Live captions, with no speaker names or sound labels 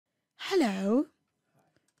Hello.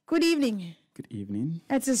 Good evening. Good evening.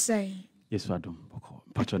 That's a say. Yes, Adam.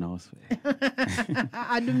 Patronus.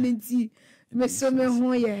 I don't mean to make so many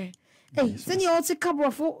more. Hey, send you also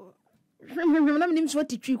cover for. Remember, I'm named what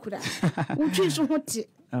the tree could have. Won't you so what?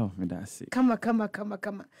 Oh, that's it. Come.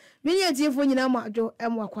 Many a dear for you now, Joe,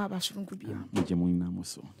 and walk over from could be.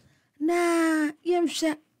 Nah, I'm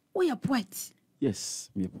sure we are poet. Yes,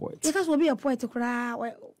 me a poet. It will be a poet to cry.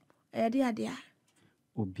 Well, dear.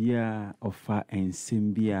 Obia offer and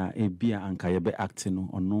Simbia, a beer and Kayabe acting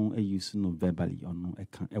or no, a use no verbally or no, a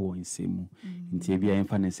can't ever in Semu. In Tabia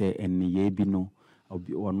and say, and ye be no,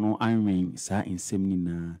 or no iron, sa in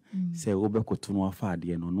Semnina, say Obecotono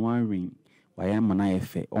Fadi and no iron. Why am I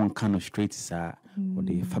fe on kind of straight, sir, or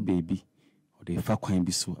the fa baby, or the fa quine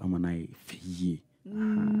be so am I fe ye.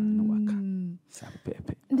 No waka, sa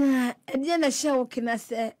pepe. Nah, and then a show can I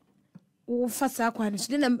say. Fasa kwani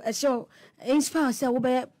didn't show inspire say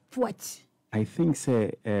we poet. I think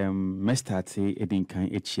say start edin kan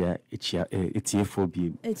etia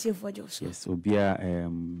phobia. Yes, obia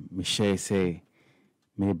me share say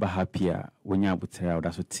me ba happier when ya butera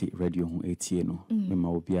that so ti radio hu etie no me ma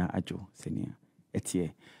obia ajo senia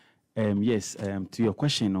etie. Yes, to your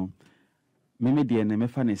question no me de na me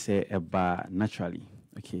fa ne say eba naturally.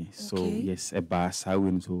 Okay, so yes, eba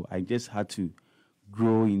sawin, so I just had to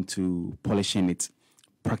grow into polishing it,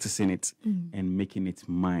 practicing it, and making it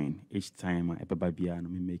mine each time I ever be and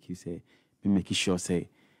me make sure say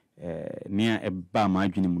near a bar my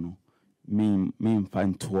dream me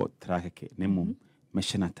find to track nemo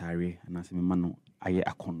meshenatari and as me mano aye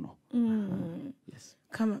akono. Yes.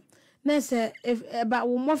 Come on. Na say if about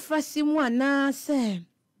more fussy one na say.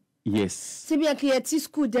 Yes. Sibia create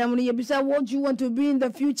school them you be say what do you want to be in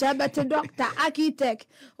the future? Better doctor, architect,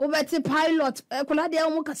 or better pilot. Kola dey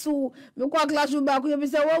omukaso me kwa classroom back you be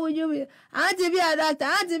say what would you be? I want to be a doctor, I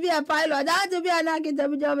want to be a pilot, I want to be an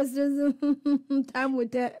architect. Time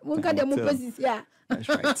with that. What kind of mupasi here? That's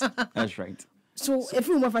right. That's right. So if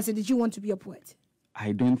you want to did you want to be a poet?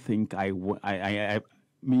 I don't think I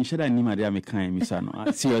mean should I name my me kind me son.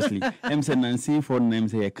 Seriously. Em say Nancy for name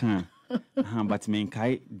say I can. But me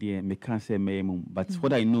can't say me. But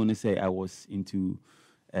what I know is say I was into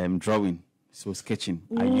drawing, so sketching.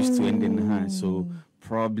 I used to end in so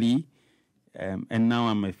probably and now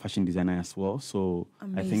I'm a fashion designer as well. So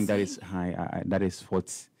amazing. I think that is that is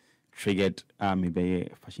what triggered me be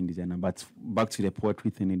a fashion designer. But back to the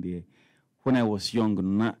poetry thing there. When I was young,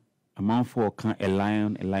 not a man for a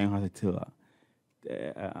lion has a tail.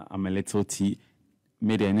 I'm a little T.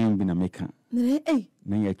 Made a name been a maker. Hey.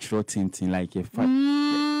 Na ye trotting like a fat.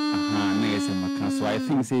 So I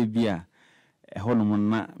think say bia a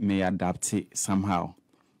hormone may adapt it somehow.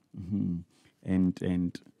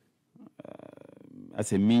 And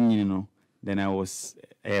as a meaning, you know, then I was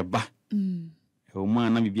a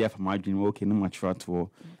woman na be from my dream okay no much at all.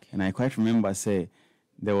 And I quite remember say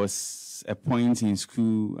there was a point in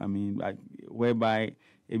school, I mean, whereby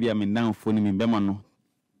maybe I'm in down for me bemano.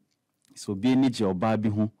 So be nature or baby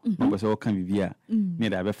home, no so can be via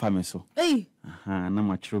made a family so. Hey, no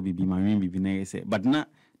much be marine be nay say, but not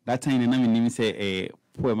that time and I mean say a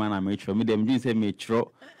poor man I made sure me them didn't say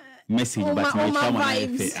metro message, but my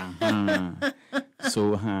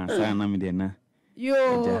so me then.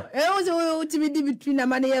 Yo, I was to be between a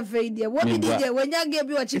money of idea. What did you when you gave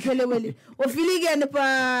you a chicken or feeling and the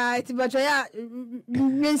party, but I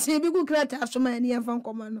mean, say, we could create so many from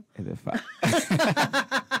common.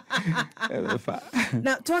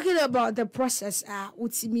 Now, talking about the process,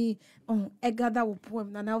 what's me on a gather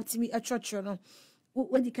poem, and now to me a church, you know.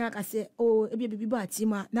 When the character say, oh, a baby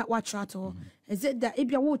batima, not watch at all. Is it that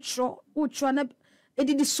if you would try it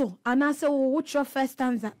did so, and I say, oh, what's your first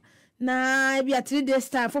stanza? Na be a 3 days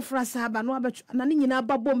time for frasa ba no abetu na ni nyina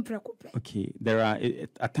ba bom prekope. Okay, there are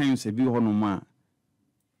at times a bit honoma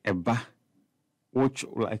eba which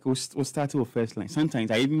like we started with first line. Sometimes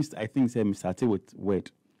I think say me started with word.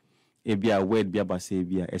 A be a word be about say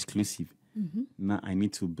be exclusive. Now I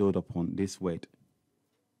need to build upon this word.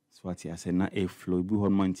 So what I say na a flow be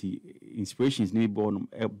honoma inspirations need born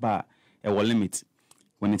eba a limit.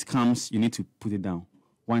 When it comes you need to put it down.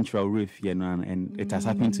 One trial riff, you know, and it has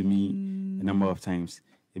happened to me a number of times.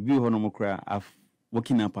 A beautiful I've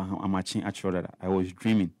woken up and I'm matching actually that I was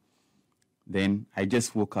dreaming. Then I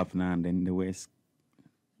just woke up now and then the words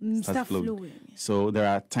start flowing. So there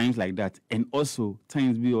are times like that. And also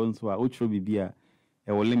times be also a be a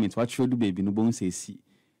limit. What should do baby no bone say see.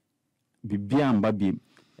 Be and baby.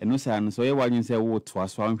 And no say so you want say what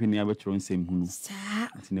was so I'm never throwing same who.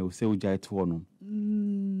 And they will say we jai to one.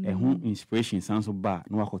 Inspiration sounds so bad,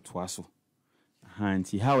 no wako twaso.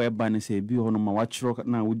 Hanti, however, I say, be on my watch rock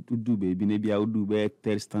now would do, baby, maybe I would do better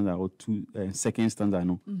third standard or second standard.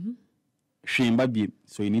 No, shame, baby,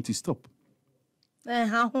 so you need to stop.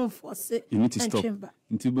 How home for it? You need to stop.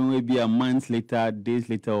 Until maybe a month later, days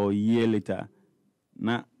later, or a year later.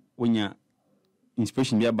 Now, when you're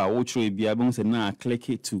inspiration be about what you be able to say, now click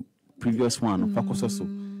it to previous one, focus also.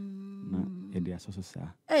 Now, they are so sad.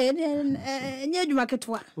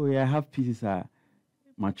 Oh, yeah, I have pieces.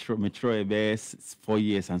 Mature best 4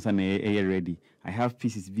 years and son ready. I have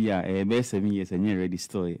pieces via best 7 years and you're ready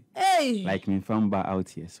story. Hey, like me from bar out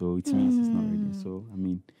here, so it means it's not ready. So I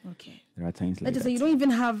mean, okay, there are times like that. So you don't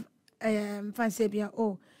even have fancy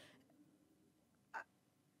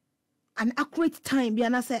an accurate time. Be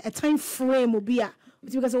a time frame will be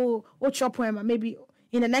because what's your poem? Maybe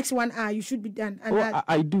in the next 1 hour you should be done. And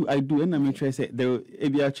I do. And I'm trying to say there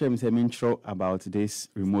ABR chairman said intro about this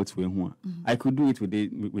remote way. I could do it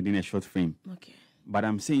within a short frame. Okay. But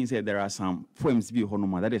I'm saying that there are some poems be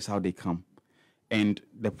honoma. That is how they come. And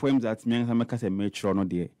the poems that Mianka said made sure not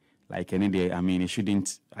there. Like any day, I mean, it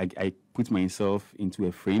shouldn't. I put myself into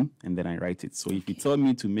a frame and then I write it. So if you tell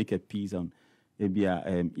me to make a piece on maybe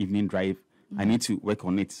a evening drive, I need to work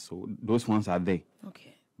on it. So those ones are there.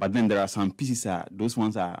 Okay. But then there are some pieces those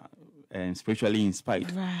ones are spiritually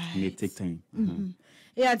inspired. Right. And they take time.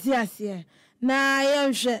 Yes.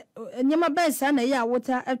 Now, my best and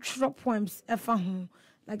water short poems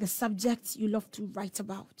like the subject you love to write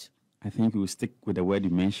about. I think we will stick with the word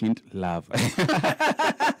you mentioned, love.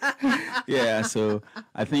 Yeah, so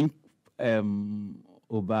I think over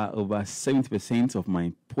 70% of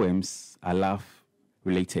my poems are love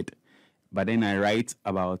related. But then I write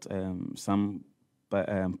about some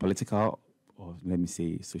political, or let me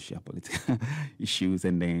say social political issues,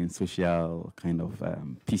 and then social kind of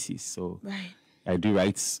pieces. So right. I do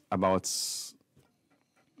write about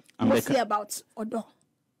mostly about Odo.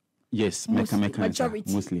 Yes,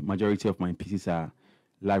 majority of my pieces are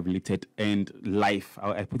love related and life.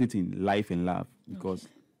 I put it in life and love because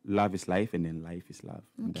love is life and then life is love.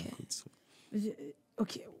 Okay.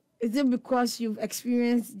 Is it because you've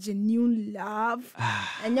experienced genuine love?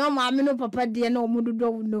 And your mom no papa dear no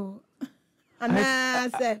mudu no. And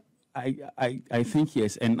I think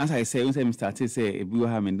yes. And as I say, when I started say we were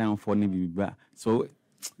having down for so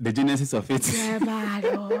the genesis of it. Yeah, bad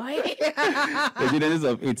boy. The genesis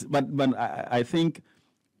of it. But I think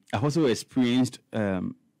I also experienced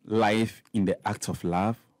life in the act of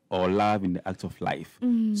love or love in the act of life.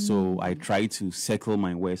 So I try to circle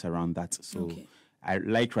my words around that. So I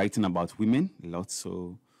like writing about women a lot.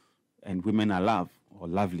 So, and women are love or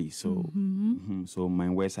lovely. So, so my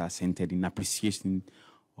words are centered in appreciation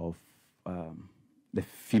of the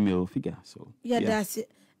female figure. So that's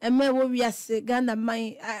it. And me we are Ghana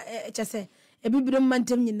my just say a bit of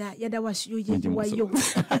mantem yina yada was you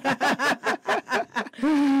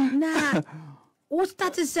Nah, what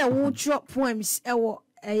started say what drop poems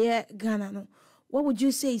Ghana no. What would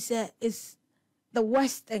you say is the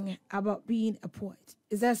worst thing about being a poet?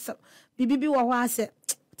 Is that some bibi wa say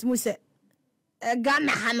to say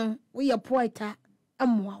Ghana hano we a poet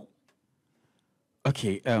wow.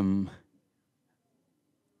 Okay, I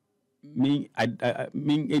mean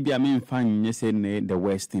maybe I mean fine you say the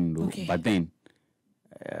worst thing though. Okay. But then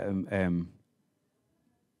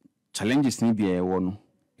challenges need be one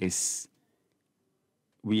is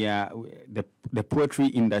we are the poetry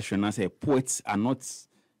industry and I say poets are not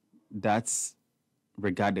that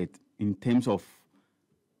regarded in terms of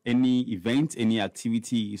any event, any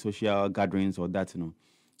activity, social gatherings or that,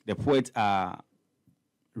 The poets are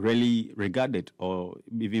really regarded or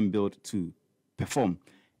even built to perform.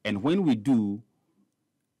 And when we do,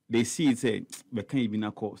 they see it say,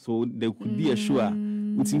 so there could be a show,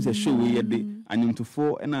 which seems a show where they and to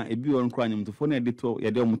four and a be on crying to phone editor,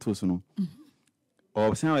 Yadomutosono.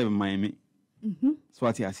 Or some Miami. So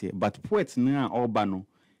what I say. But poets now all bano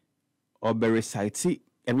or be recite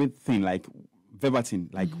everything like verbatim,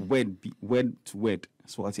 like word to word.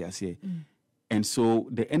 So what I say. And so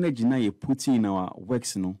the energy now you put in our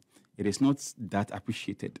works, it is not that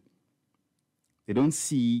appreciated. They don't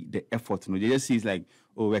see the effort. They just see it's like,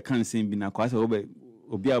 oh, we can't sing bina kwasa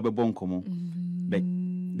obia bon komo. But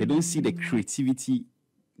they don't see the creativity,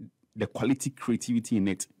 the quality creativity in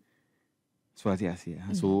it. So what I say.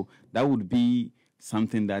 So that would be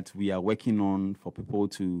something that we are working on for people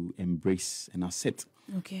to embrace and accept.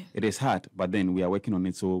 Okay. It is hard, but then we are working on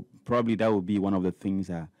it. So probably that will be one of the things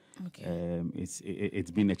that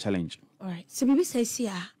it's been a challenge. All right. So maybe say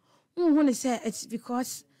I want to say it's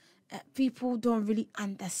because people don't really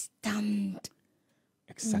understand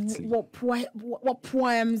exactly what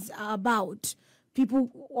poems are about. people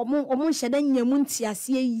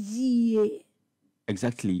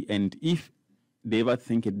exactly. And if they ever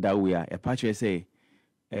think it that way, a part say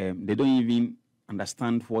they don't even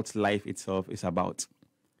understand what life itself is about.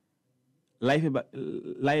 Life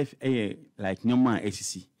like nyoma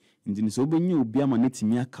ACC. In so when you be a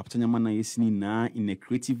manetimi capture nyama na in a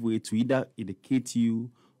creative way to either educate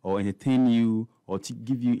you or entertain you or to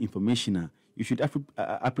give you information, you should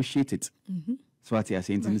appreciate it. So what you're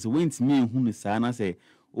saying, so when it's me who sana say,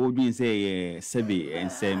 oh, doing say sebi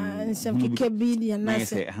and some kikebili and I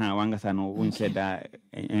say, wanga sano won't say that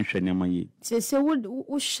and share nyama ye. Say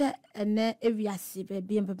would share and every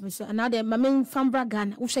baby and so another my main fambra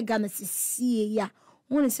Ghana, usha Ghana see ya.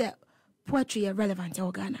 One say poetry relevant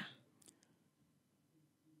to Ghana.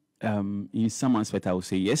 In some aspect, I would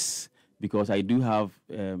say yes, because I do have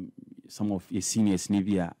some of your seniors,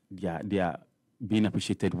 Nivea, they are being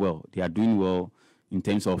appreciated well. They are doing well in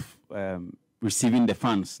terms of receiving the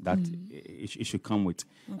funds that it should come with.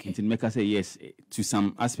 Okay. And to make us say yes, to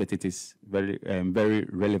some aspect, it is very, very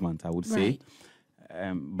relevant, I would say.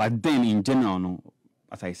 But then in general, no,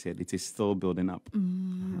 as I said, it is still building up.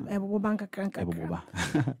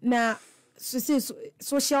 Now,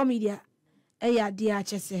 social media.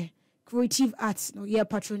 DHS creative arts no ye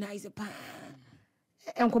patronize pa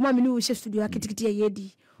enkoma me no we studio akitikiti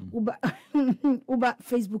yedi uba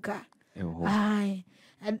Facebook ai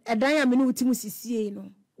edan ya me no utimu sisie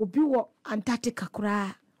no obi wo Antarctica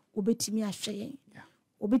kura obetimi ahwe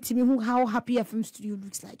obetimi hu how happy FM studio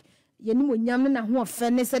looks like yeni mo nyam na ho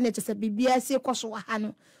ofene se na chese bibia se koso ha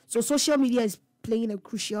no. So social media is playing a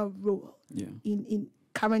crucial role in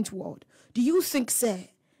current world. Do you think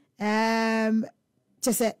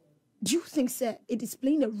do you think, sir, it is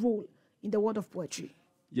playing a role in the world of poetry?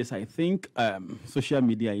 Yes, I think social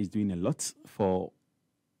media is doing a lot for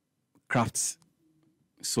crafts.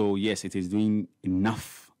 So, yes, it is doing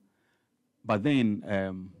enough. But then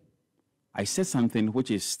I said something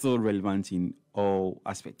which is still relevant in all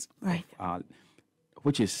aspects. Right.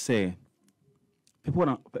 Which is, say, people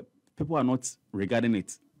are not regarding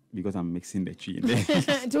it because I'm mixing the tree. Okay,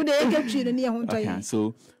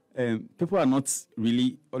 so people are not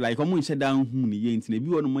really like almost said down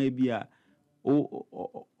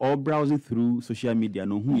or browsing through social media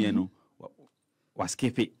no who you know was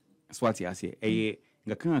keep it. That's what I say.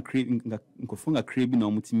 Nga crave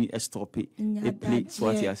no mutimi stop it. Play so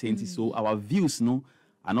what I say. So our views no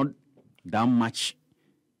are not that much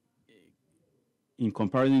in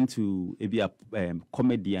comparison to maybe a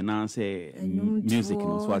comedy and say music.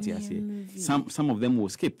 No, so what I say. Some of them will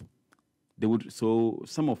skip. They would, so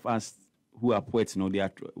some of us who are poets, you know,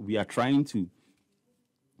 we are trying to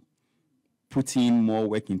put in more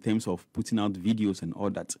work in terms of putting out videos and all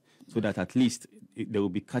that, so that at least they will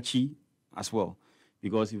be catchy as well.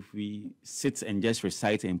 Because if we sit and just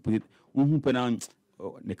recite and put it,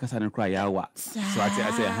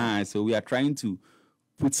 so we are trying to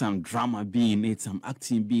put some drama be in it, some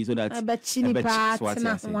acting be, so that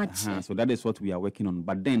so that is what we are working on.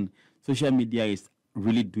 But then social media is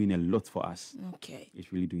really doing a lot for us. Okay.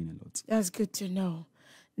 It's really doing a lot. That's good to know.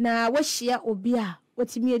 Now, what share obia?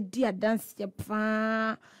 What me dear dance your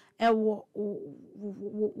pa? Poem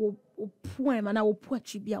and I will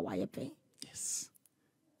poetry be a wire pen. Yes.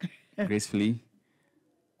 Gracefully.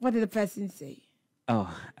 What did the person say? Oh,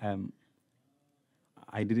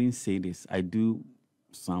 I didn't say this. I do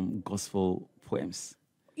some gospel poems.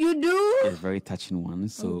 You do? Yes, very touching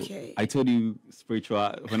ones. So okay. I told you spiritual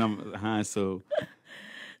when I'm so.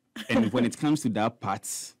 And when it comes to that part,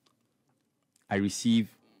 I receive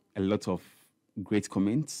a lot of great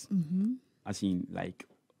comments. As in, like,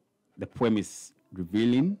 the poem is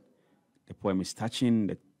revealing, the poem is touching,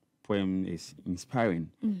 the poem is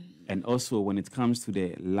inspiring. And also, when it comes to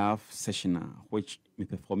the love session, which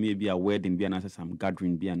for me be a wedding, be an some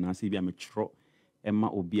gathering, be an be a metro, Emma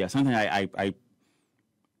or be a sometimes I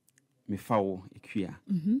me foul equia,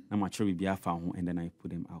 I'm mature be a foul, and then I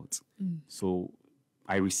put them out. So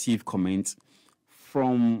I receive comments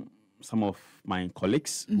from some of my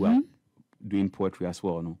colleagues who are doing poetry as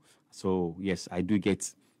well. No? So, yes, I do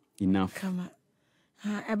get enough. Come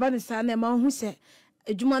on. About the son, a man who said,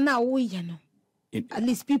 at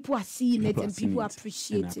least people are seeing it and people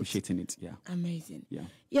appreciate it. Appreciating it, yeah. Amazing. Yeah.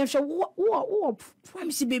 Yeah, so what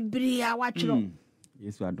promise be bria watch you.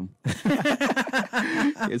 Yes, I do.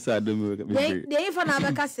 Yes, I do. They even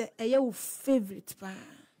have say your favorite pa.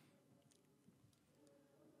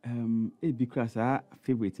 Because our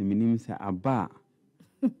favorite meaning is a bar.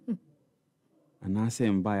 And I say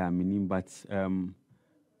by meaning, but one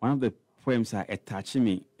of the poems are attaching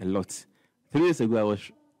me a lot. 3 years ago,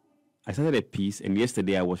 I started a piece, and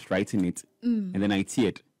yesterday I was writing it, and then I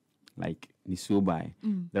teared, like Nisubai.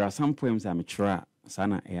 There are some poems that I'm sure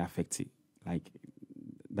sana affected, like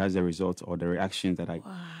that's the result or the reactions that I.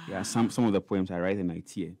 Wow. Yeah, some of the poems I write and I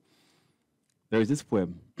tear. There is this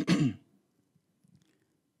poem.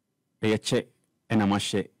 Eyeche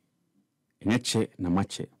enamache, enyeche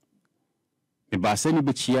namache. Mebase ni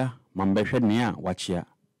bechia, mambehwe niya wachia.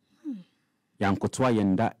 Yankotwa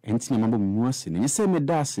yenda, enti mambo mmuase, nyese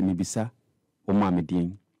medase mibisa, oma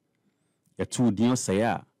medien. Yatu diyo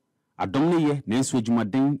saya, adongne ye, nensu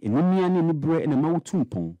ejumaden, enumia ni nibre ene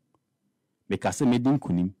mawutumpon. Mekase medin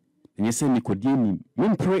kunim, nyese nikodie ni,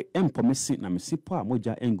 mimpre empomesi na mesipa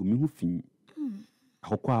moja engu mihufin.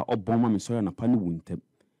 Ahokwa oboma misoya na pani wuntem.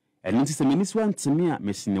 Eno nti se meniswa ntimi a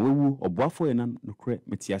mesine wewu oboafo ye na nokre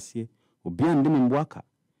metiasie obi ande memboaka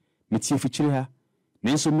metie fichire ha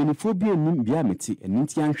nenso menifo bi enum bia meti eno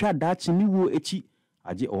nti anhwa daache ni wo echi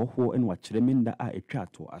age ohwo eno wakire menda a etwa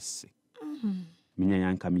to ase menya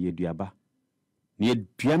yanka me yeduaba ne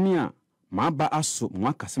yeduame a maba aso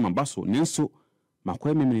mwakase mabaso nenso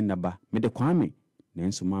makoye memene ndaba mede kwame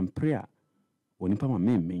nenso mampre a onipa ma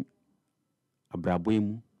memmen abrabo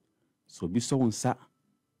emu so bi so wonsa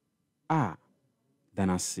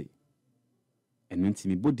danase eno nti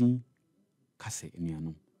mi bodin kase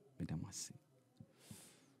enuanom medamase.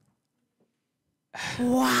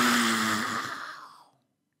 Wow.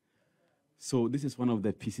 So this is one of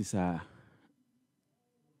the pieces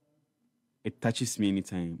it touches me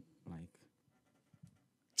anytime, like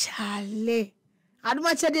Charlie.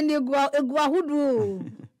 Aduma chede ni egwa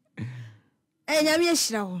hudu. Nyame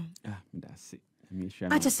ehira ho. Medase. Nyame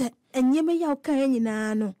ehira. Acha se enyeme ya oka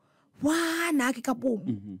nyina no. Wa na akeka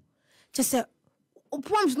bom. Chese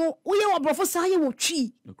poems no uye wa brofo sa ye wo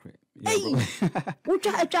twi. Okay.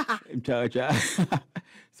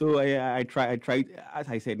 So I tried, as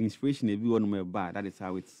I said, inspiration everyone my bad. That is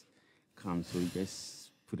how it comes. So you just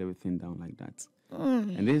put everything down like that.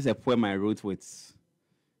 And this is a poem I wrote with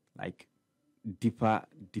like deeper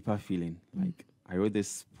feeling. Like I wrote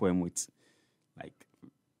this poem with like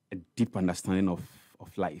a deep understanding of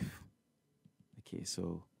life. Okay,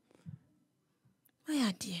 so my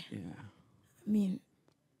idea. Yeah. I mean,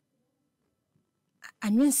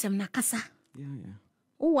 anwensem na kasa. Yeah.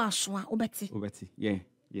 Uwaswa obeti. Yeah.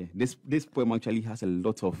 This poem actually has a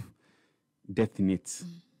lot of depth in it.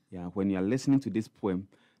 Yeah, when you are listening to this poem,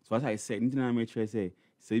 so as I said, I make sure I say,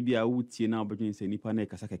 be a uti na obetun say nipa na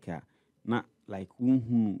kasa keka na like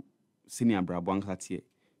senior brabwan katie.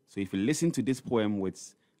 So if you listen to this poem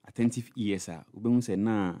with attentive ears, ubehun say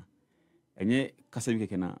na enye kasa bi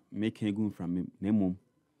keke na make gun from me na mom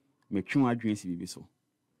me twen adwen si bibi so.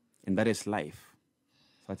 And that is life.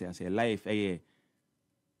 So I say life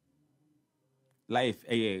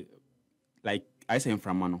like I say in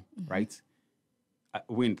Framano, right?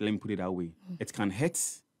 Wind, let me put it that way. It can hurt,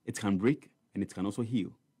 it can break, and it can also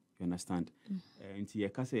heal. You understand? And you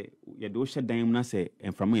can say, you don't shut down na say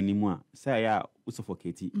and from anymore. Say ya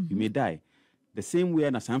suffocate, you may die. The same way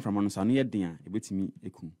as I'm from Monosania, dear, a bit me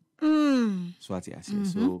ekum. So I say,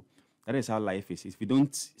 so that is how life is. If you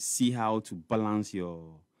don't see how to balance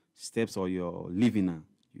your steps or your living,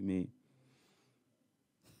 you may.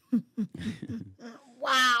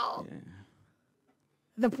 Wow. Yeah.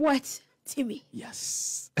 The Poet Timmy.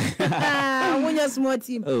 Yes. When you're small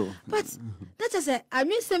team. Oh. But that's just it. I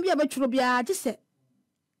mean, some people just say,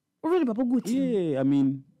 already, Papa, good. Yeah, I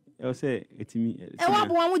mean, I'll say it to me. I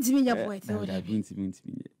want to be your poet.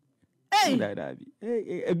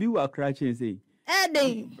 Hey, a few are crouching and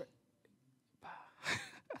say,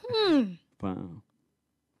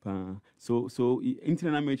 So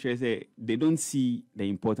international measures say they don't see the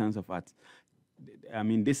importance of art. I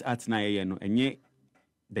mean, this art now, and yet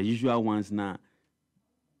the usual ones now.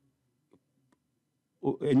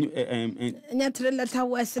 I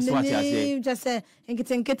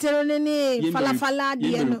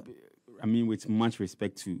mean, with much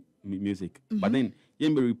respect to music, but then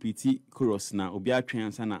you repeat chorus now.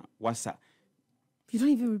 Wasa. You don't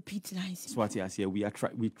even repeat lines. So what I say, we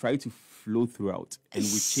try to flow throughout, and we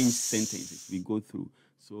change sentences. We go through.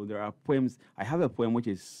 So there are poems. I have a poem which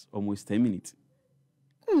is almost 10 minutes.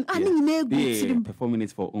 Performing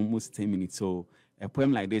it for almost 10 minutes. So a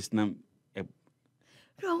poem like this now. I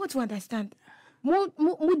want to understand. Mo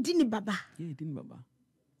dini baba. Yeah, dini baba.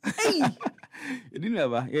 Hey, dini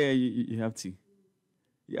baba. Yeah, you have to.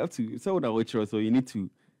 You have to. So that way, so you need to.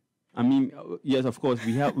 I mean, yes, of course,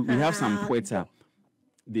 we have some poets.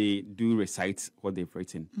 They do recite what they've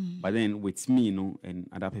written, but then with me, and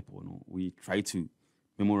other people, we try to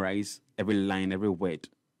memorize every line, every word,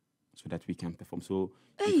 so that we can perform. So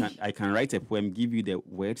I can write a poem, give you the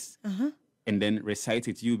words, and then recite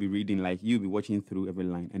it. You'll be reading, like you'll be watching through every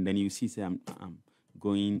line, and then you see, say, I'm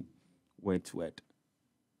going word to word.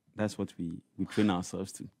 That's what we train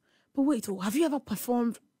ourselves to. But wait, have you ever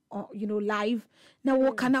performed, live? Now,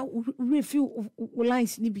 what can I review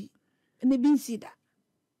lines? Nibi, and they been see that.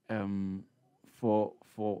 For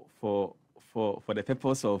the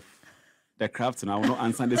purpose of the craft, and I will not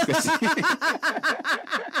answer this question.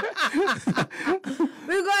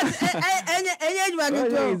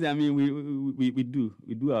 Because I mean, we do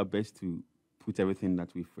our best to put everything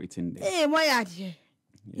that we've written there. Hey, why are you?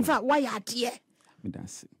 In fact, why are you?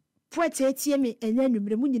 That's it. Poet Timmy, and then you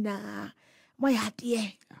why are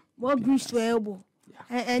you? What grease to elbow?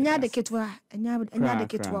 And you're the Ketua, and you're the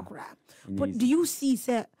Ketua crab. But do you see,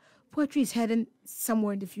 sir, poetry is heading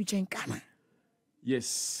somewhere in the future in Ghana?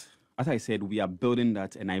 Yes. As I said, we are building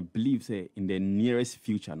that, and I believe, say, in the nearest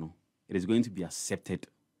future, it is going to be accepted,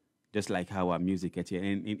 just like how our music is here,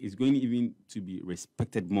 and it's going even to be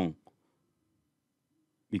respected more.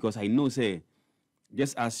 Because I know, say,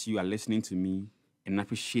 just as you are listening to me and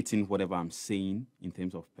appreciating whatever I'm saying in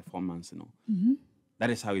terms of performance, that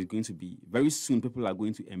is how it's going to be. Very soon, people are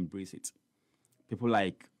going to embrace it. People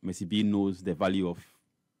like Messi B knows the value of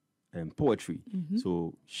poetry,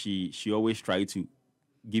 so she always tries to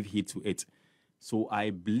give heed to it. So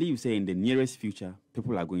I believe, say, in the nearest future,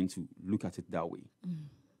 people are going to look at it that way.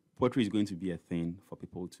 Poetry is going to be a thing for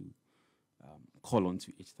people to call on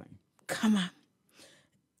to each time. Come on.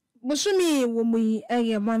 Musumi, when we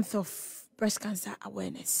a month of breast cancer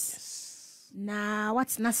awareness. Yes. Now,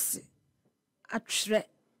 what's nasi? A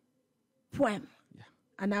poem. Yeah.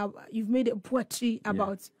 And now you've made a poetry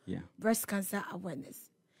about yeah. breast cancer awareness.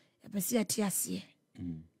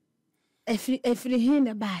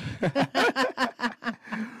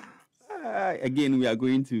 Again, we are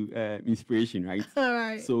going to inspiration, right? All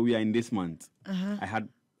right. So we are in this month. I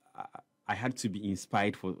had to be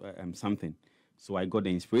inspired for something. So I got the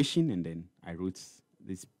inspiration, and then I wrote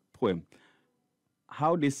this poem.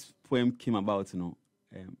 How this poem came about,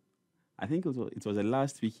 I think it was the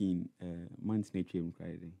last week in month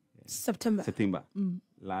Friday. September.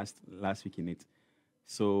 Last week in it.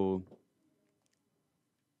 So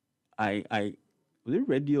I was it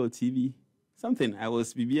radio or TV? Something. I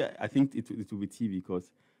think it will be TV because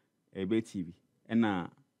a bit TV. And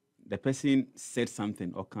the person said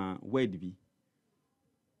something or can word be.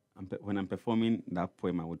 When I'm performing that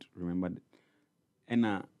poem, I would remember it. And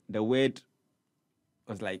the word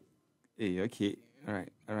was like, hey, okay, all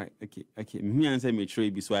right, okay. Me answer me try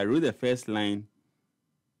be. So I wrote the first line,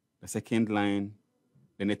 the second line,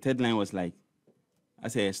 then the third line was like, I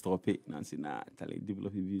said stop it. And I said, nah,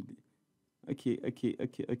 develop it. Okay.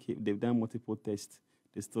 They've done multiple tests.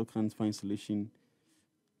 They still can't find solution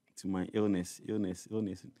to my illness.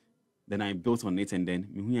 Then I built on it, and then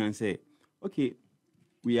me said, okay,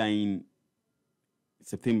 we are in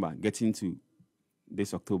September, getting to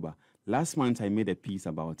this October. Last month, I made a piece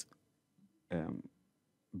about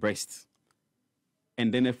breast.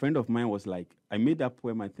 And then a friend of mine was like, I made that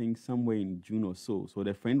poem, I think, somewhere in June or so. So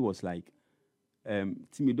the friend was like,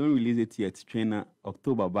 Timmy, don't release it yet. Trainer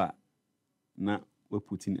October, but now we're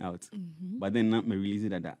putting out. But then not me release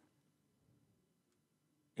it at that.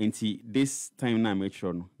 And see, this time now I made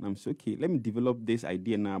sure, I'm so okay, let me develop this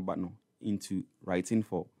idea now, but into writing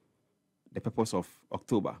for the purpose of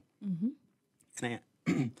October. And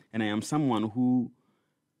I am someone who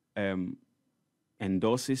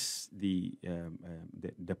endorses the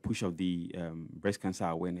push of the breast cancer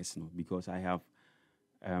awareness, because I have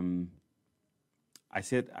I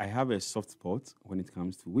said I have a soft spot when it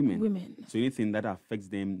comes to women. So anything that affects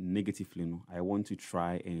them negatively, I want to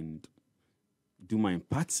try and do my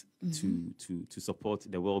part to support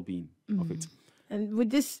the well-being of it. And with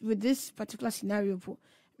this particular scenario,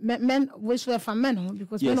 men wish for men,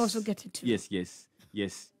 because men also get it too.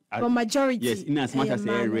 Yes. But majority. Yes, in as much as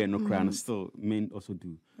they're rare, no crown, still men also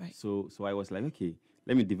do. Right. So I was like, okay,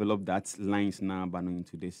 let me develop that lines now, but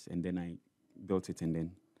into this, and then I built it, and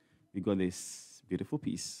then we got this beautiful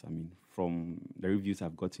piece. I mean, from the reviews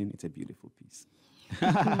I've gotten, it's a beautiful piece.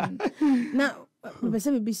 Now, because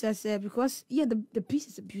the piece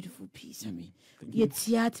is a beautiful piece. I mean,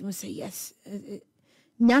 yet must say yes.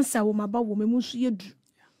 Nyansa womaba womemusu yedu.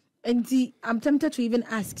 And I'm tempted to even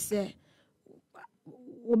ask, say,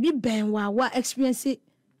 Obi Benwa, what experience it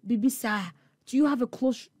Bibisa? Do you have a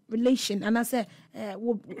close relation? And I say,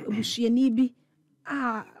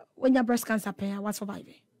 when your breast cancer pain, what's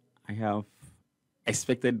surviving? I have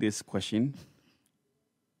expected this question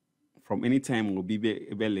from any time we'll be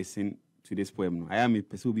listen to this poem. I am a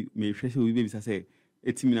person who be say,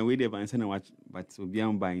 It's me away there and send a watch, but will be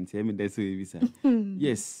on buying. Tell me that's visa.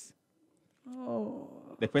 Yes. Oh.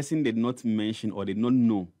 The person did not mention or did not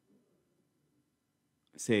know,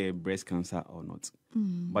 say, breast cancer or not.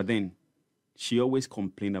 But then she always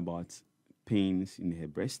complained about pains in her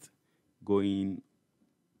breast, going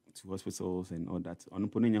to hospitals and all that. On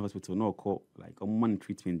the hospital, no call like a man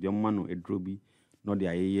treatment, the man a droby, not the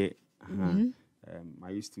IAE.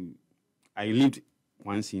 I lived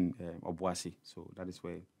once in Obuasi, so that is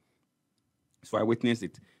where. So I witnessed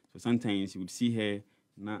it. So sometimes you would see her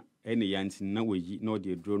na any yanti na we no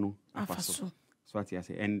the drono afaso. So what I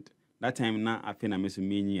say, and that time na I feel I miss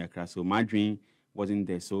me akra. So my dream wasn't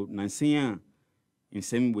there. So Nancy in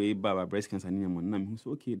same way, Baba breast cancer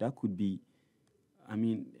so okay, that could be. I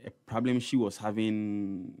mean, a problem she was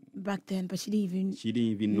having back then, but she didn't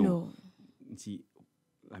even know. No. See,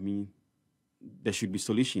 I mean, there should be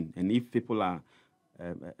solution, and if people are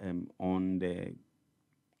on the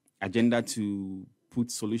agenda to put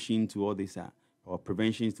solution to all this or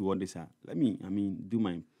preventions to all this let me, do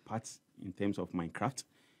my part in terms of my craft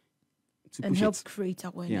to and push help it. Create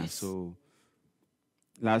awareness. Yeah. So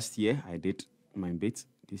last year I did my bit.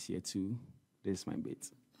 This year too, this is my bit.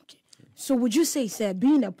 Okay. Yeah. So would you say, sir,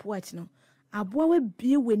 being a poet now, aboa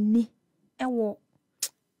be we ni ewo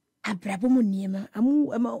abrabo mu niema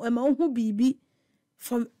amu hu bibi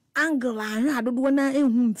from angle I don't wanna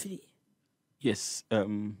ehum free. Yes.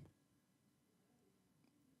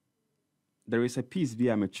 There is a piece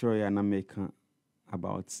via Mature and America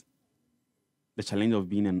about the challenge of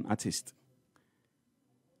being an artist.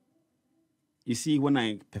 You see, when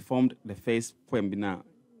I performed the first poem,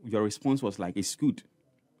 your response was like, it's good.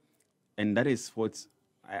 And that is what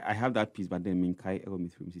I have that piece, but then Minkai me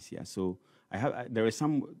through this year. So there is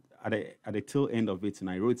some at the tail end of it, and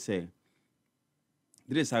I wrote, say,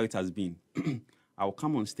 this is how it has been. I'll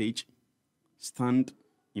come on stage, stand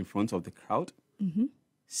in front of the crowd,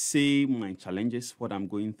 say my challenges, what I'm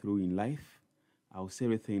going through in life. I'll say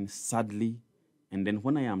everything sadly, and then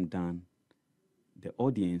when I am done, the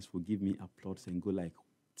audience will give me applause and go like,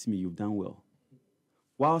 Timmy, you've done well.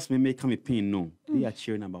 Whilst me may come a pain, no, they are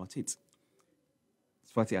cheering about it.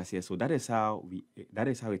 That's what I say. So that is how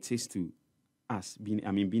it is to us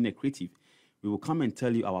being a creative. We will come and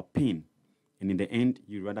tell you our pain, and in the end,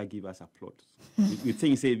 you rather give us applause. you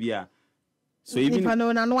think say we are. So even and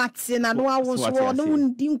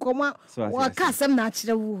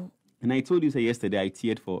I told you yesterday I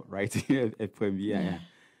teared for writing a poem. Yeah.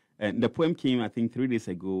 And the poem came, I think, 3 days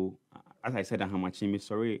ago. As I said, I'm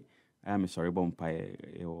sorry,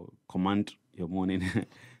 command your morning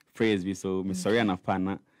phrase be so sorry and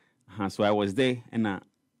partner. So I was there and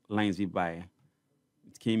lines be by.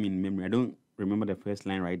 It came in memory. I don't remember the first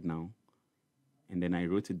line right now. And then I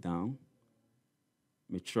wrote it down.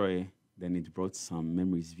 Mature. Then it brought some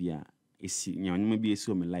memories via maybe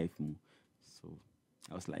so my life. So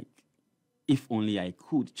I was like, if only I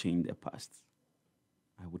could change the past,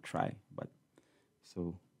 I would try. But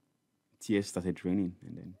so tears started raining,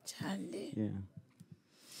 and then Charlie. Yeah.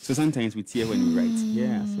 So sometimes we tear when we write.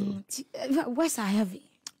 Yeah. So words are heavy.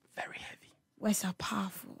 Very heavy. Words are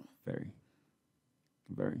powerful. Very.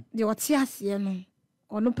 Very. The tears,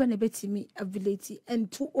 or no pen me ability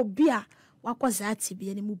and to obia what was that to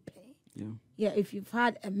be any more pain. Yeah, if you've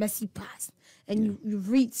had a messy past and you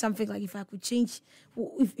read something like if I could change,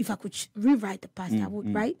 if I could rewrite the past, I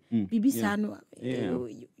would, right? Bibi Sano, it will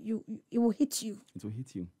hit you. It will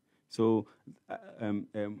hit you. So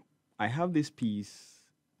I have this piece.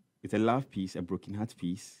 It's a love piece, a broken heart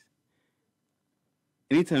piece.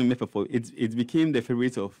 Anytime I make for it became the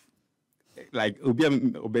favorite of like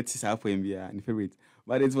Obeti's and favorite.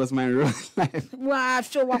 But it was my real life. Wow,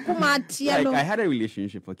 so like I had a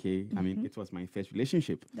relationship, okay? I mean, it was my first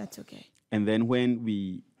relationship. That's okay. And then when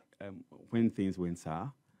when things went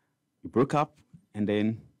sour, we broke up, and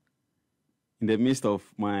then in the midst of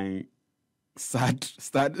my sad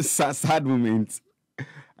moment,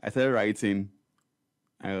 I started writing.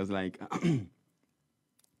 I was like,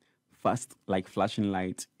 fast like flashing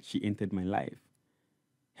light, she entered my life.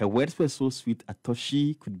 Her words were so sweet, I thought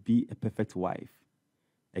she could be a perfect wife.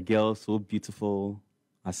 A girl so beautiful,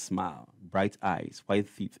 a smile, bright eyes, white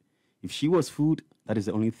teeth. If she was food, that is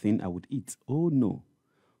the only thing I would eat. Oh no.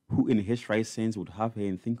 Who in his right sense would have her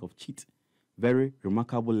and think of cheat? Very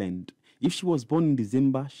remarkable land. If she was born in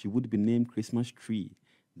December, she would be named Christmas tree.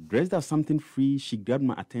 Dressed as something free, she grabbed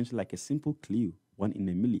my attention like a simple clue, one in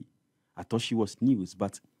a milli. I thought she was news,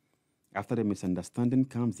 but after the misunderstanding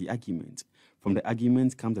comes the argument. From the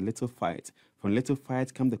argument comes a little fight. From little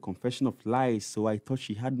fight comes the confession of lies. So I thought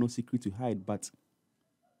she had no secret to hide, but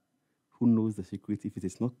who knows the secret if it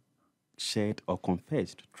is not shared, or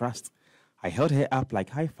confessed. Trust. I held her up like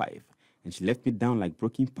high five, and she left me down like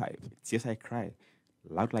broken pipe. Tears I cry,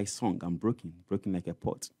 loud like song. I'm broken like a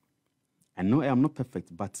pot. I know I am not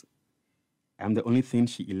perfect, but I am the only thing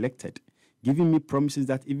she elected, giving me promises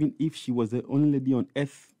that even if she was the only lady on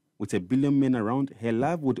earth with a billion men around, her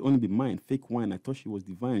love would only be mine. Fake wine. I thought she was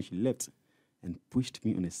divine. She left and pushed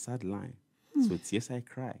me on a sad line. So tears I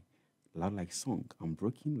cry, loud like song. I'm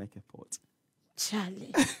broken like a pot.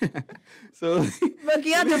 Charlie. So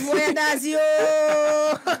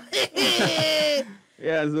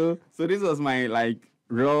yeah, so this was my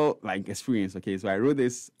raw experience. Okay, so I wrote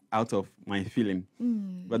this out of my feeling.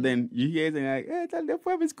 But then you hear it and you're like, hey, the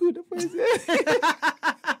poem is good. The poem is good.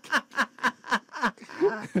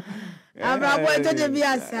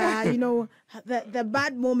 You know, the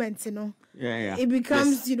bad moments, you know. Yeah. It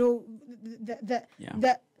becomes, you know,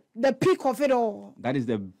 the peak of it all. That is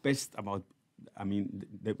the best about,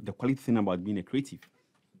 the quality thing about being a creative.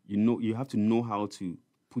 You know, you have to know how to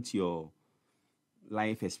put your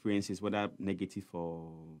life experiences, whether negative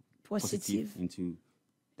or positive, into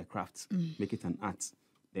the craft. Make it an art,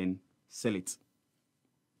 then sell it.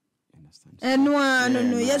 Understand?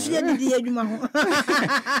 No. Yes, you did the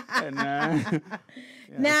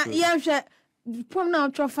now, yeah, from now,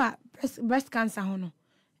 trophy breast cancer.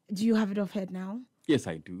 Do you have it off head now? Yes,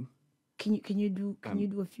 I do. Can you do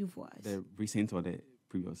a few for us? The recent or the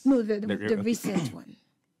previous? No, the recent one.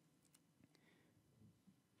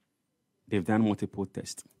 They've done multiple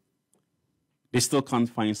tests. They still can't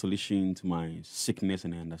find solution to my sickness,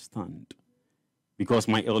 and I understand. Because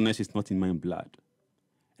my illness is not in my blood.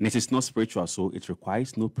 And it is not spiritual, so it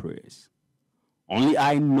requires no prayers. Only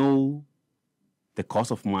I know the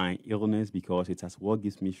cause of my illness, because it as well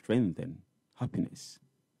gives me strength and happiness.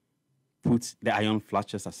 Put the iron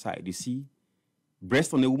flashes aside. You see,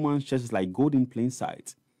 breast on a woman's chest is like gold in plain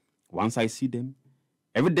sight. Once I see them,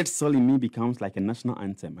 every dead cell in me becomes like a national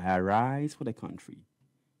anthem. I arise for the country.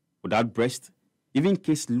 Without breast, even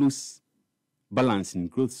case lose balance in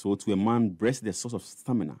growth. So to a man, breast is the source of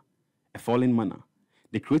stamina, a fallen manner.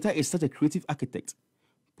 The creator is such a creative architect,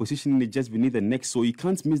 positioning it just beneath the neck, so you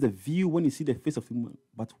can't miss the view when you see the face of a woman.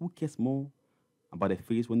 But who cares more about the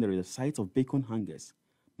face when there is a sight of bacon hangers,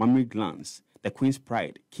 mammary glands, the queen's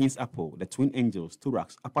pride, king's apple, the twin angels,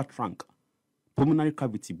 thorax, upper trunk, pulmonary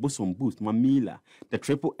cavity, bosom boost, mamilla, the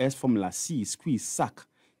triple S formula, C, squeeze, suck.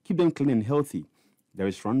 Keep them clean and healthy. There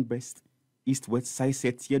is round breast, east-west,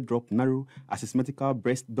 side-set, teardrop, narrow, asymmetrical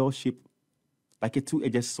breast, bell-shaped, like a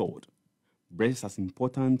two-edged sword. Breast is as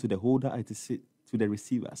important to the holder as it is to the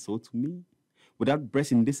receiver. So to me, without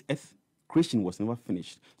breast in this earth, creation was never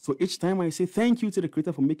finished. So each time I say thank you to the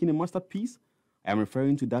creator for making a masterpiece, I am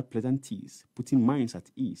referring to that pleasant tease, putting minds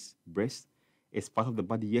at ease. Breast is part of the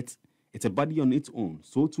body, yet it's a body on its own.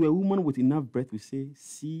 So to a woman with enough breath, we say,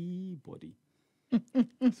 see body. So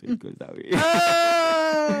it goes that way.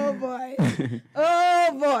 Oh, boy.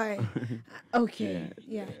 Oh, boy. Okay,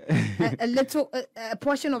 yeah. A little, a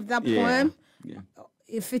portion of that poem,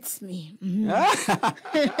 it fits me. A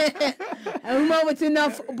woman with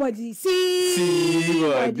enough body. See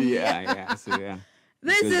body. Yeah. So, yeah.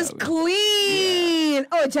 This is clean.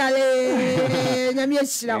 Oh, Charlie.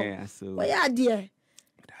 Yeah, so. What you dear?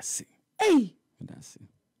 That's it. Hey. That's it.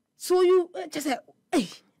 So you just said, hey.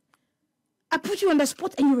 I put you on the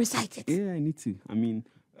spot and you recite it. Yeah, I need to.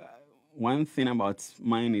 One thing about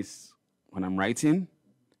mine is when I'm writing,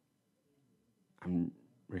 I'm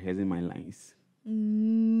rehearsing my lines.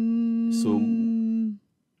 So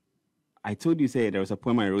I told you, there was a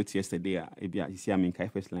poem I wrote yesterday. You see, I'm in Kai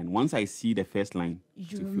first line. Once I see the first line,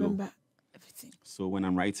 you remember everything. So when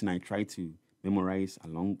I'm writing, I try to memorize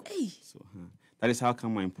along. Hey. So that is how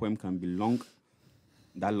come my poem can be long,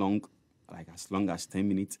 that long, like as long as 10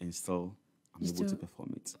 minutes, and still I'm able to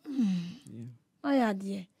perform it. Yeah. Oh yeah,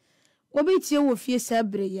 dear.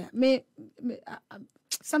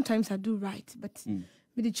 Sometimes I do write, but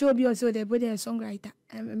with the show be also the body a songwriter.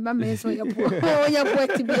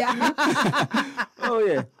 Oh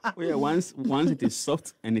yeah. Once it is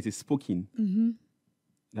soft and it is spoken,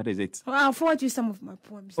 that is it. Well, I'll forward you some of my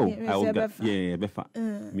poems. Oh, I will get. Yeah, Befa.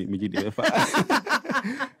 Me did Befa.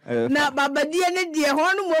 Na baba dia ne dia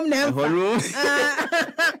honu mom na emfa.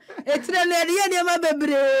 Etre na dia ma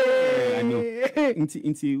bebre. I know.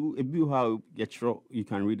 Inti ebi how you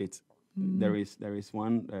can read it. There is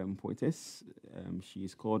one poetess. She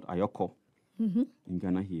is called Ayoko in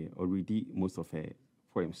Ghana here. Already most of her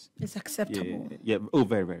poems. It's acceptable. Yeah. Oh,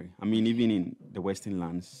 very, very. Even in the Western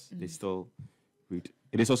lands, they still read.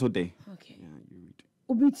 It is also there. Okay. Yeah, you read.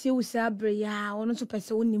 Obi tie wo sabre ya, ono so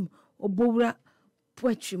pese onim obowura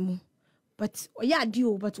poetry mu. but yeah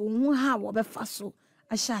deal but won ha wo be fa so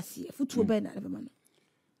a shasi futu be na be man.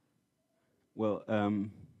 Well,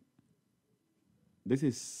 this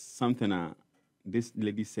is something this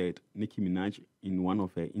lady said, Nicki Minaj, in one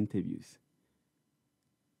of her interviews.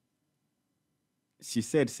 She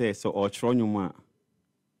said, so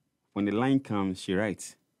when the line comes, she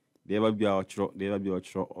writes, there will be our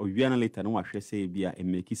or we are later, no, I say, be a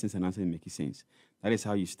make sense and answer make sense. That is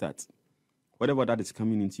how you start. Whatever that is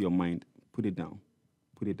coming into your mind, put it down,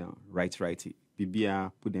 write it.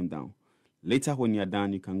 BBR, put them down. Later, when you're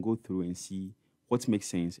done, you can go through and see what makes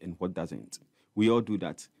sense and what doesn't. We all do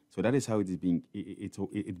that. So that is how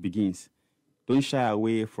it begins. Don't shy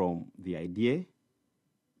away from the idea.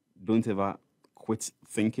 Don't ever quit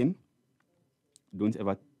thinking. Don't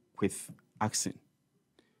ever quit asking.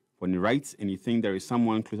 When you write and you think there is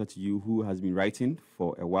someone closer to you who has been writing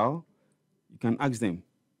for a while, you can ask them,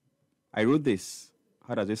 I wrote this.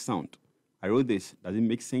 How does it sound? I wrote this. Does it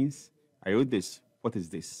make sense? I wrote this. What is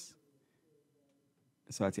this?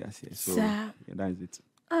 So that is it.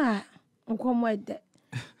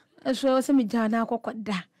 So some me jana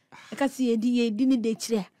kokoda. I can see ye didn't de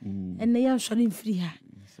chire. And they are shutting free her.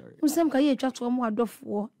 Some can ye chat to a more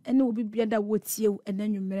for and it will be better with you and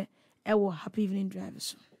then you may happy evening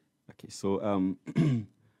drivers. Okay, so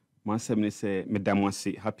my seven say Madame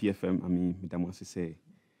say Happy FM. I mean Madame say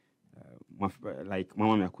like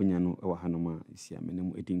Mama Makunya no Hanoma is here,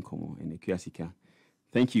 Menemo Edin Como and Equiasica.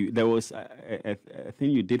 Thank you. There was a thing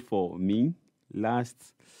you did for me last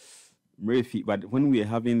Murphy, but when we were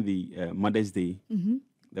having the Mother's Day,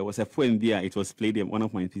 there was a poem there. It was played there. One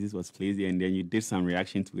of my pieces was played there, and then you did some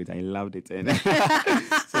reaction to it. I loved it. And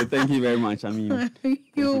so thank you very much. I mean,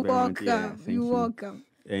 you're welcome. Yeah, you're welcome.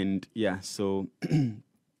 And yeah, so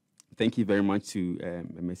thank you very much to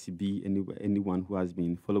MSCB, anyone who has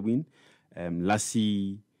been following.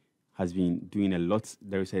 Lassie has been doing a lot.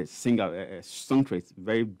 There is a singer, a songwriter,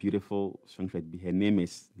 very beautiful songwriter. Her name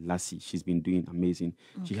is Lassie. She's been doing amazing.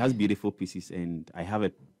 Okay. She has beautiful pieces, and I have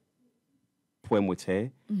a poem with her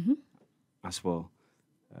as well.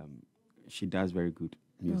 She does very good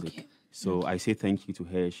music. Okay. So I say thank you to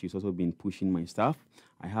her. She's also been pushing my stuff.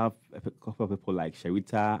 I have a couple of people like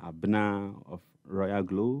Sharita, Abna of Royal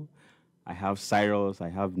Glow. I have Cyrus. I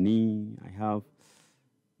have Nee. I have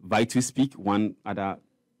Vitu Speak, one other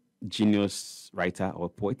genius writer or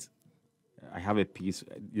poet. I have a piece.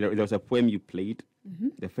 There was a poem you played.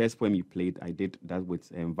 The first poem you played, I did that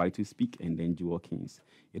with Vitu Speak and then Jewel Kings.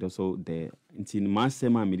 It also there. Until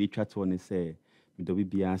Masema Meditra to say, Midobi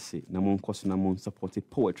Biase, Namon Kosu Namon supported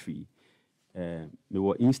poetry. Me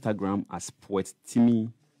were Instagram as Poet Timmy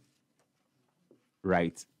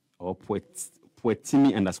Write or Poet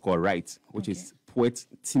Timmy _ Write, which is Poet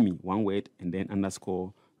Timmy, one word, and then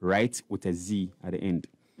 _ Write with a Z at the end.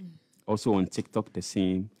 Also on TikTok, the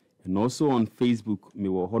same. And also on Facebook, me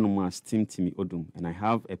were Honomas Tim Timmy Odum. And I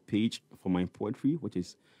have a page for my poetry, which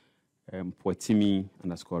is Poet Timmy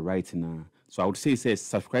 _ Write. So I would say it says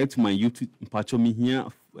subscribe to my YouTube. Pacho me here,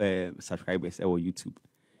 subscribers or YouTube.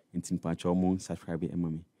 And Tim Pacho Mon subscribe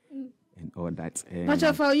Emami. And all that.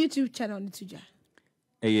 Pacho for our YouTube channel,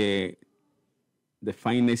 the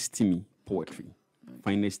Finest Timmy Poetry.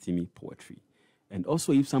 Finest Timmy Poetry. And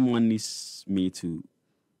also, if someone needs me to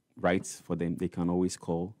write for them, they can always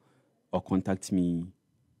call or contact me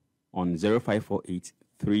on 0548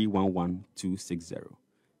 311 260.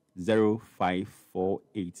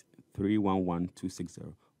 0548 311 260.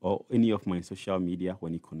 Or any of my social media.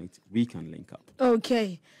 When you connect, we can link up.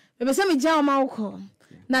 Okay. Now,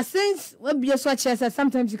 since when you switch,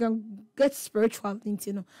 sometimes you can get spiritual things,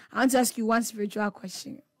 you know. I want to ask you one spiritual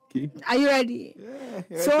question. Okay. Are you ready?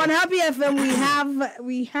 Yeah, so on Happy FM we have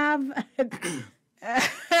we have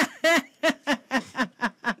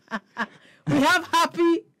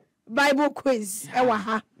Happy Bible quiz.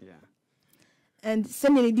 Yeah. And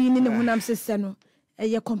sending the in the Munam sister no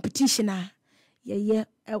a competition yeah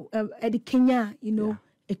at Kenya, you know,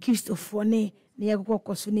 accused of phone near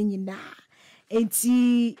Kokosunina. And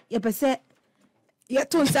see you you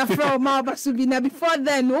told Safra Malbasubina before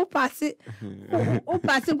then, no pass it. Oh,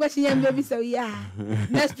 passing question, young baby. So, yeah,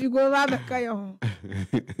 next we go around the Kayon.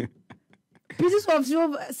 Pieces of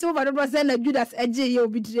silver represent a Judas Edge, you'll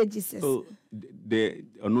betray Jesus. Oh, the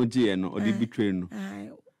no J or the betrayal.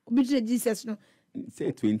 Betray Jesus, no.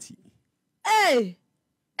 Say 20. Hey,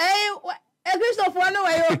 a Christopher, one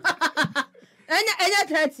away. And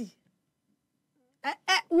 30.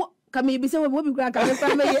 Come here, be so what we grab.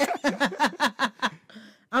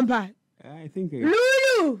 I'm bad. I think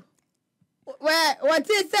Lulu. What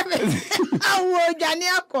is 7? Oh,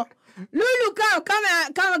 Janiako. Lulu,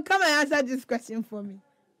 come and answer this question for me.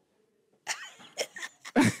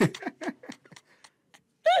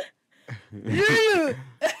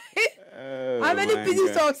 How many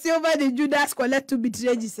pieces of silver did Judas collect to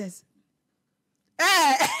betray Jesus?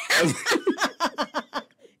 Yeah.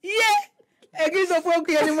 Again, so for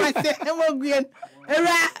anyone say, I'm going.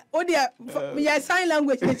 Oh dear, we are sign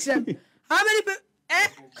language. How many people?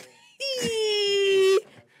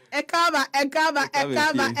 A cover.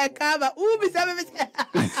 Who be seven?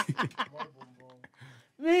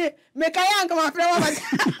 Me, I come my friend.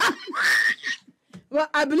 Well,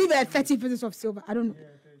 I believe at 30 pieces of silver. I don't know.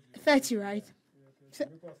 30, right?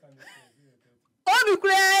 Oh, be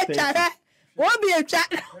great, chat. Oh, be a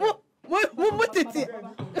chat. What is it?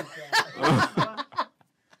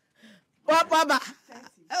 Papa.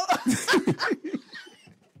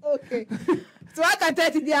 Okay. So I can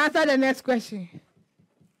tell you the answer to the next question.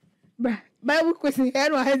 Bible question here.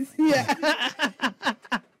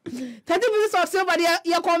 30 pieces of silver,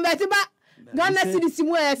 you're converted back. Ghana city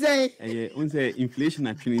simu I say. Inflation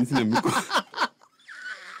actually in the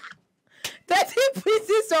 30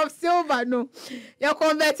 pieces of silver, no. You're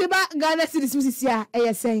converted back. Ghana city simu here.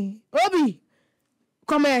 I say. Obi,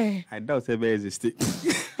 come here. I doubt ever existed.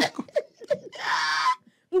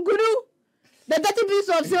 Nguru, the 30 pieces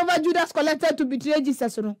of silver Judas collected to betray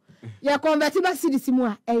Jesus, no. You're converted back city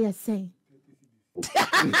simu. I say.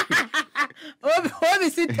 Obi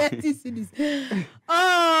see 30 cities.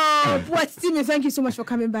 Oh, Poet Timmy, thank you so much for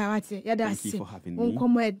coming by. Thank you for having me.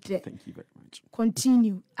 Thank you very much.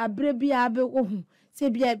 Continue. We are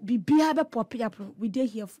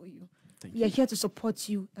here for you. We are here to support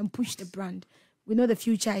you and push the brand. We know the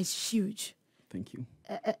future is huge. Thank you.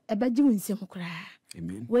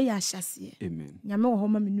 Amen. We are Shasi. Amen.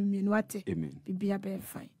 Amen. Amen.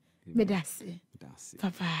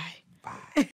 Bye bye.